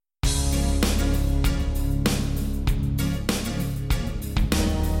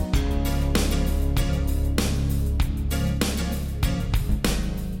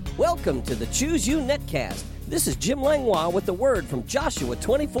Welcome to the Choose You Netcast. This is Jim Langlois with the word from Joshua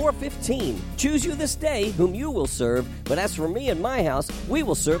 24:15. Choose you this day whom you will serve, but as for me and my house, we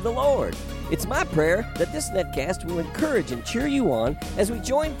will serve the Lord. It's my prayer that this netcast will encourage and cheer you on as we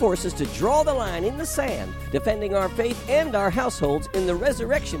join forces to draw the line in the sand, defending our faith and our households in the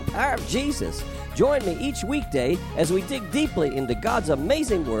resurrection power of Jesus. Join me each weekday as we dig deeply into God's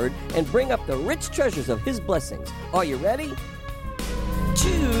amazing word and bring up the rich treasures of His blessings. Are you ready?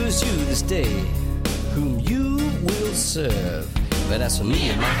 Choose you this day whom you will serve. But as for me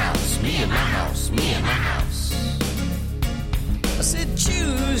and my house, me and my house, me and my house. I said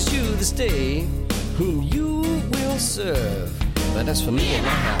choose you this day whom you will serve. But as for me and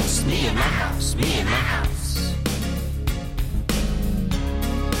my house, me and my house, me and my house.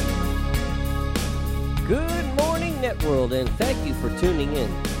 Good morning, Networld, and thank you for tuning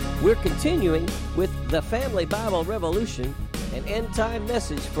in. We're continuing with the Family Bible Revolution, an end-time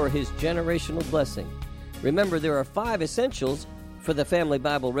message for His generational blessing. Remember, there are 5 essentials for the Family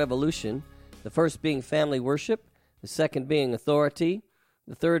Bible Revolution, the first being family worship, the second being authority,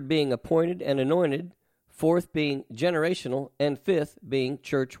 the third being appointed and anointed, fourth being generational, and fifth being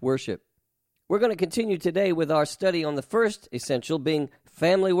church worship. We're going to continue today with our study on the first essential being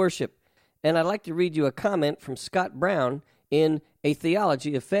family worship, and I'd like to read you a comment from Scott Brown in A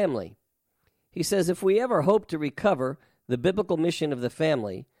Theology of Family. He says, if we ever hope to recover the biblical mission of the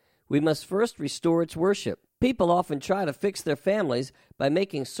family, we must first restore its worship. People often try to fix their families by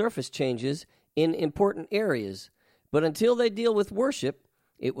making surface changes in important areas, but until they deal with worship,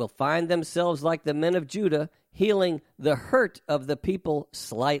 it will find themselves like the men of Judah, healing the hurt of the people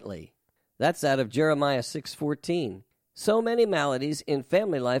slightly. That's out of Jeremiah 6:14. So many maladies in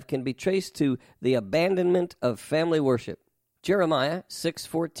family life can be traced to the abandonment of family worship. Jeremiah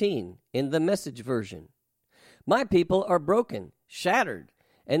 6:14 in the Message version. My people are broken, shattered,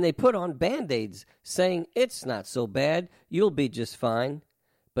 and they put on Band-Aids, saying, it's not so bad, you'll be just fine.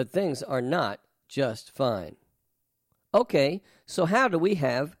 But things are not just fine. Okay, so how do we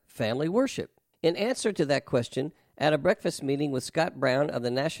have family worship? In answer to that question, at a breakfast meeting with Scott Brown of the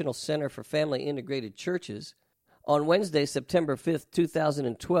National Center for Family Integrated Churches, on Wednesday, September 5th,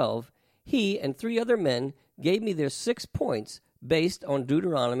 2012, he and 3 other men gave me their 6 points based on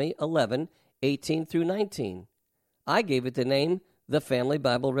Deuteronomy 11:18 through 19. I gave it the name, the Family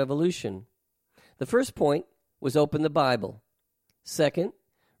Bible Revolution. The first point was open the Bible. Second,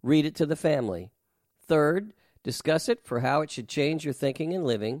 read it to the family. Third, discuss it for how it should change your thinking and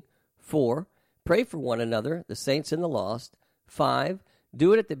living. 4, pray for one another, the saints and the lost. 5,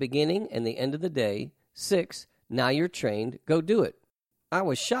 do it at the beginning and the end of the day. 6, now you're trained, go do it. I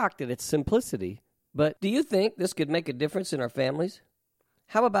was shocked at its simplicity, but do you think this could make a difference in our families?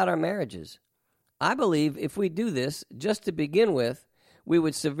 How about our marriages? I believe if we do this, just to begin with, we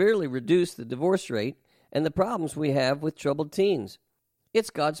would severely reduce the divorce rate and the problems we have with troubled teens.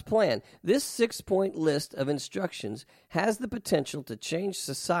 It's God's plan. This 6-point list of instructions has the potential to change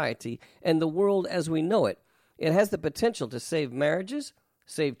society and the world as we know it. It has the potential to save marriages,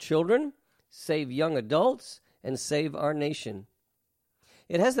 save children, save young adults, and save our nation.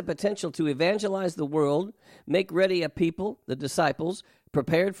 It has the potential to evangelize the world, make ready a people, the disciples,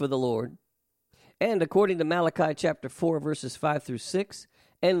 prepared for the Lord. And according to Malachi chapter 4, verses 5 through 6,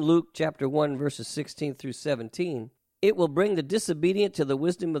 and Luke chapter 1, verses 16 through 17, it will bring the disobedient to the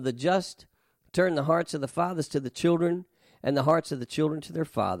wisdom of the just, turn the hearts of the fathers to the children, and the hearts of the children to their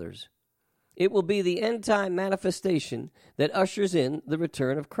fathers. It will be the end-time manifestation that ushers in the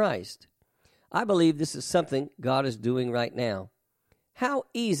return of Christ. I believe this is something God is doing right now. How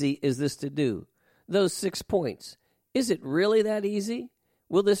easy is this to do? Those 6 points. Is it really that easy?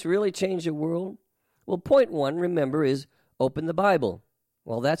 Will this really change the world? Well, point 1, remember, is open the Bible.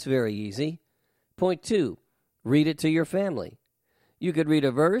 Well, that's very easy. Point 2, read it to your family. You could read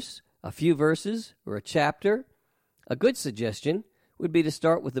a verse, a few verses, or a chapter. A good suggestion would be to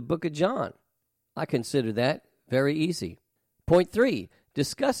start with the book of John. I consider that very easy. Point 3,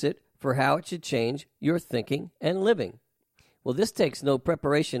 discuss it for how it should change your thinking and living. Well, this takes no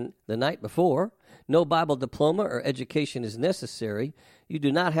preparation the night before. No Bible diploma or education is necessary. You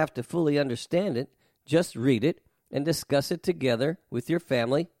do not have to fully understand it. Just read it and discuss it together with your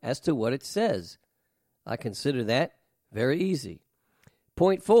family as to what it says. I consider that very easy.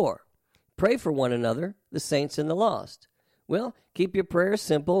 Point 4, pray for one another, the saints and the lost. Well, keep your prayers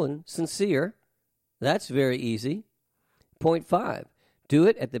simple and sincere. That's very easy. Point 5, do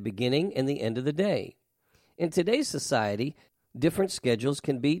it at the beginning and the end of the day. In today's society, different schedules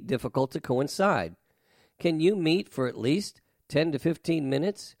can be difficult to coincide. Can you meet for at least 10 to 15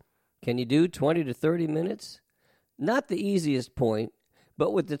 minutes? Can you do 20 to 30 minutes? Not the easiest point,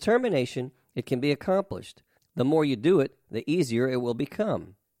 but with determination, it can be accomplished. The more you do it, the easier it will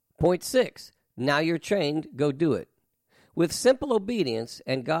become. Point 6. Now you're trained, go do it. With simple obedience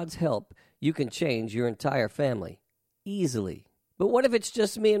and God's help, you can change your entire family. Easily. But what if it's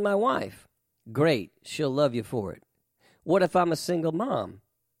just me and my wife? Great, she'll love you for it. What if I'm a single mom?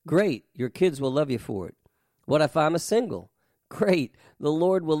 Great, your kids will love you for it. What if I'm a single? Great, the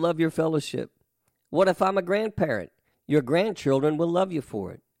Lord will love your fellowship. What if I'm a grandparent? Your grandchildren will love you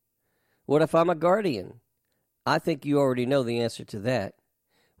for it. What if I'm a guardian? I think you already know the answer to that.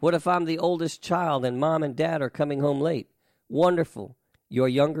 What if I'm the oldest child and mom and dad are coming home late? Wonderful. Your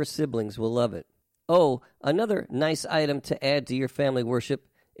younger siblings will love it. Oh, another nice item to add to your family worship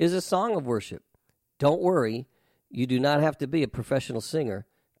is a song of worship. Don't worry, you do not have to be a professional singer,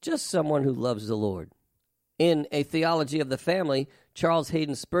 just someone who loves the Lord. In A Theology of the Family, Charles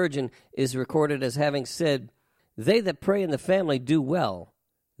Haddon Spurgeon is recorded as having said, "They that pray in the family do well.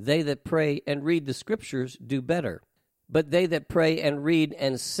 They that pray and read the Scriptures do better. But they that pray and read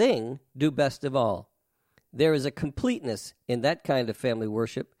and sing do best of all." There is a completeness in that kind of family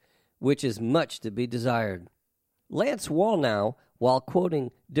worship, which is much to be desired. Lance Wallnau, while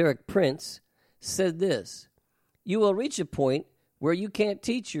quoting Derek Prince, said this, "You will reach a point where you can't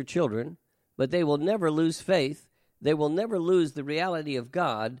teach your children, but they will never lose faith, they will never lose the reality of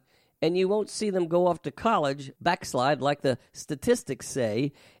God, and you won't see them go off to college, backslide like the statistics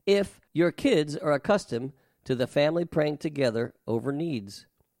say, if your kids are accustomed to the family praying together over needs.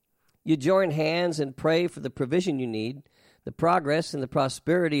 You join hands and pray for the provision you need, the progress and the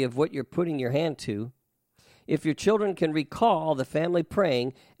prosperity of what you're putting your hand to. If your children can recall the family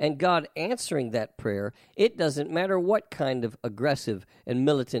praying and God answering that prayer, it doesn't matter what kind of aggressive and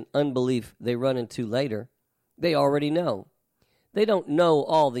militant unbelief they run into later. They already know. They don't know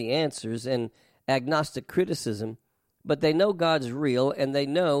all the answers and agnostic criticism, but they know God's real and they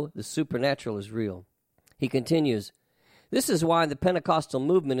know the supernatural is real." He continues, "This is why the Pentecostal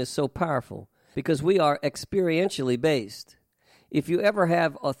movement is so powerful, because we are experientially based. If you ever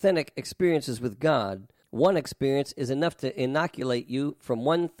have authentic experiences with God, one experience is enough to inoculate you from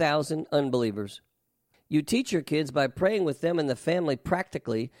 1,000 unbelievers. You teach your kids by praying with them and the family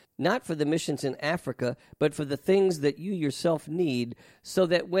practically, not for the missions in Africa, but for the things that you yourself need, so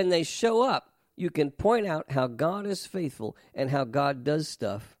that when they show up, you can point out how God is faithful and how God does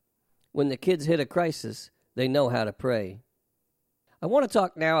stuff. When the kids hit a crisis, they know how to pray." I want to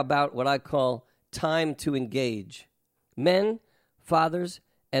talk now about what I call time to engage. Men, fathers,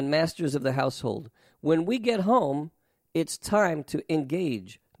 and masters of the household, when we get home, it's time to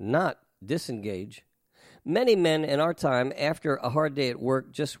engage, not disengage. Many men in our time, after a hard day at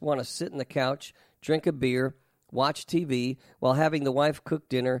work, just want to sit on the couch, drink a beer, watch TV, while having the wife cook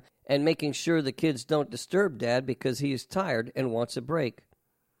dinner and making sure the kids don't disturb Dad because he is tired and wants a break.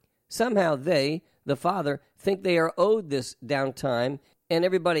 Somehow they, the father, think they are owed this downtime, and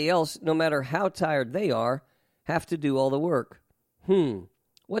everybody else, no matter how tired they are, have to do all the work.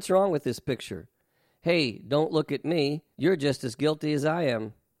 What's wrong with this picture? Hey, don't look at me. You're just as guilty as I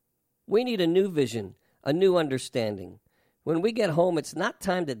am. We need a new vision, a new understanding. When we get home, it's not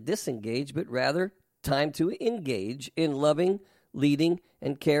time to disengage, but rather time to engage in loving, leading,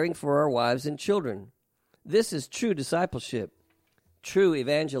 and caring for our wives and children. This is true discipleship, true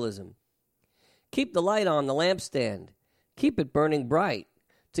evangelism. Keep the light on the lampstand. Keep it burning bright,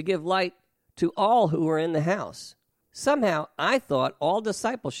 to give light to all who are in the house. Somehow, I thought all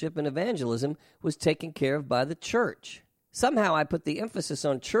discipleship and evangelism was taken care of by the church. Somehow, I put the emphasis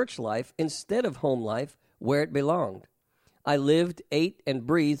on church life instead of home life where it belonged. I lived, ate, and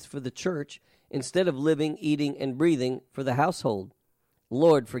breathed for the church instead of living, eating, and breathing for the household.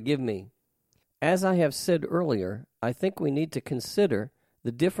 Lord, forgive me. As I have said earlier, I think we need to consider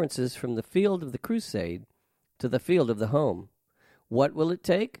the differences from the field of the crusade to the field of the home. What will it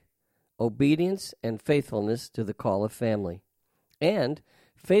take? Obedience and faithfulness to the call of family, and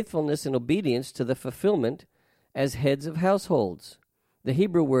faithfulness and obedience to the fulfillment as heads of households. The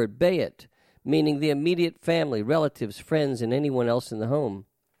Hebrew word bayit, meaning the immediate family, relatives, friends, and anyone else in the home.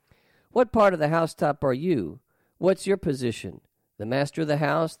 What part of the housetop are you? What's your position? The master of the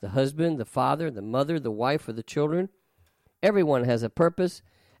house, the husband, the father, the mother, the wife, or the children? Everyone has a purpose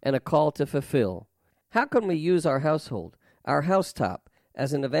and a call to fulfill. How can we use our household, our housetop,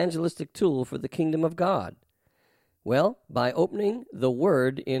 as an evangelistic tool for the kingdom of God? Well, by opening the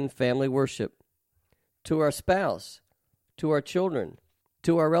Word in family worship. To our spouse, to our children,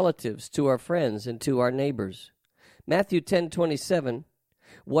 to our relatives, to our friends, and to our neighbors. Matthew 10:27,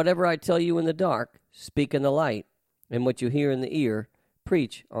 "Whatever I tell you in the dark, speak in the light, and what you hear in the ear,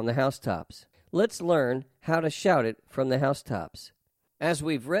 preach on the housetops." Let's learn how to shout it from the housetops. As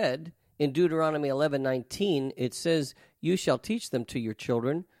we've read, in Deuteronomy 11:19, it says, "You shall teach them to your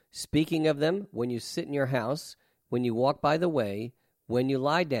children, speaking of them when you sit in your house, when you walk by the way, when you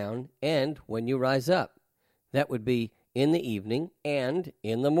lie down, and when you rise up." That would be in the evening and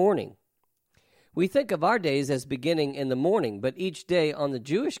in the morning. We think of our days as beginning in the morning, but each day on the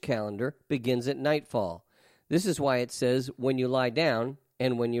Jewish calendar begins at nightfall. This is why it says, "when you lie down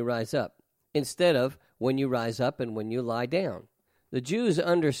and when you rise up," instead of "when you rise up and when you lie down." The Jews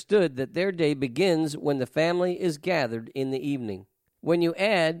understood that their day begins when the family is gathered in the evening. When you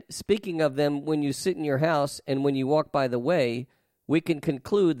add, "speaking of them when you sit in your house and when you walk by the way," we can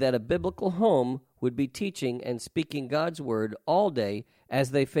conclude that a biblical home would be teaching and speaking God's word all day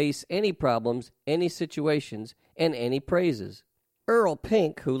as they face any problems, any situations, and any praises. Earl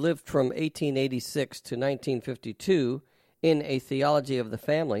Pink, who lived from 1886 to 1952 in A Theology of the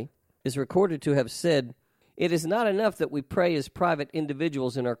Family, is recorded to have said, "It is not enough that we pray as private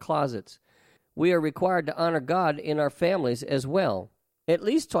individuals in our closets. We are required to honor God in our families as well. At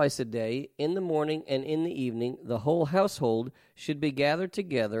least twice a day, in the morning and in the evening, the whole household should be gathered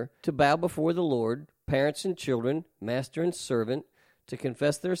together to bow before the Lord, parents and children, master and servant, to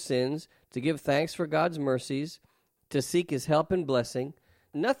confess their sins, to give thanks for God's mercies, to seek His help and blessing.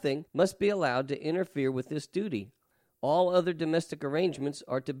 Nothing must be allowed to interfere with this duty. All other domestic arrangements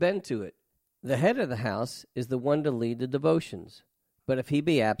are to bend to it. The head of the house is the one to lead the devotions, but if he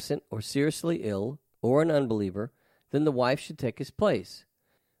be absent or seriously ill or an unbeliever, then the wife should take his place.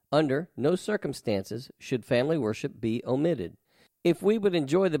 Under no circumstances should family worship be omitted. If we would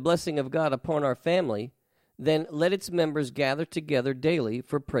enjoy the blessing of God upon our family, then let its members gather together daily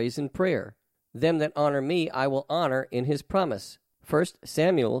for praise and prayer. Them that honor me I will honor in His promise." 1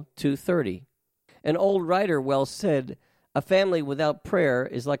 Samuel 2:30. An old writer well said, "A family without prayer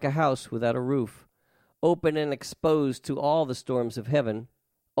is like a house without a roof, open and exposed to all the storms of heaven.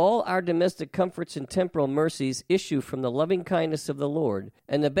 All our domestic comforts and temporal mercies issue from the loving kindness of the Lord,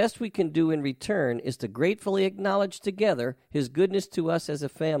 and the best we can do in return is to gratefully acknowledge together His goodness to us as a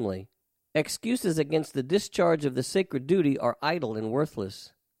family. Excuses against the discharge of the sacred duty are idle and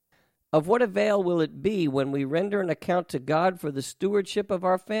worthless. Of what avail will it be when we render an account to God for the stewardship of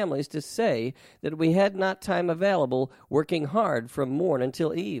our families to say that we had not time available, working hard from morn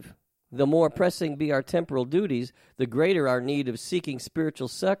until eve? The more pressing be our temporal duties, the greater our need of seeking spiritual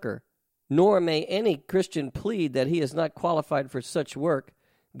succor. Nor may any Christian plead that he is not qualified for such work.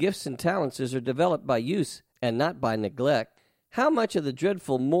 Gifts and talents are developed by use and not by neglect. How much of the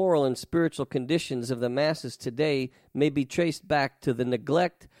dreadful moral and spiritual conditions of the masses today may be traced back to the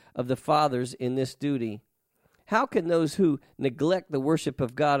neglect of the fathers in this duty? How can those who neglect the worship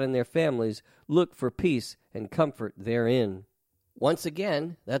of God in their families look for peace and comfort therein? Once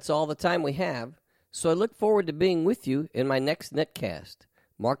again, that's all the time we have, so I look forward to being with you in my next netcast.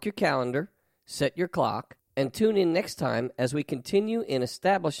 Mark your calendar, set your clock, and tune in next time as we continue in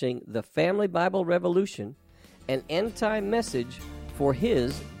establishing the Family Bible Revolution, an end-time message for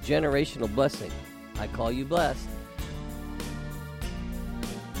His generational blessing. I call you blessed.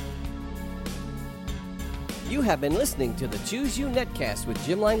 You have been listening to the Choose You Netcast with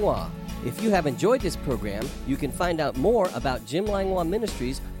Jim Langlois. If you have enjoyed this program, you can find out more about Jim Langlois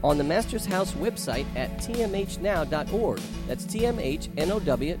Ministries on the Master's House website at tmhnow.org. That's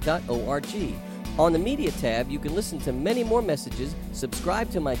tmhnow.org. On the Media tab, you can listen to many more messages, subscribe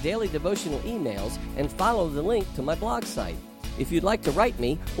to my daily devotional emails, and follow the link to my blog site. If you'd like to write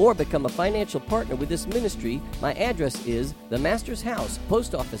me or become a financial partner with this ministry, my address is The Master's House,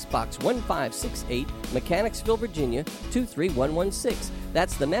 Post Office Box 1568, Mechanicsville, Virginia, 23116.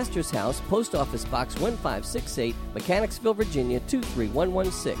 That's The Master's House, Post Office Box 1568, Mechanicsville, Virginia,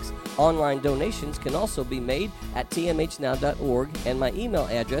 23116. Online donations can also be made at tmhnow.org, and my email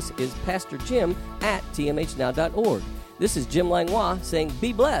address is pastorjim@tmhnow.org. This is Jim Langlois saying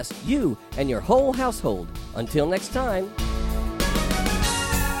be blessed, you and your whole household. Until next time.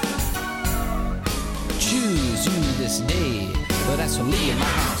 Choose you this day, but that's for me and my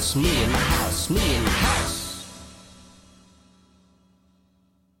house, me and my house, me and my house.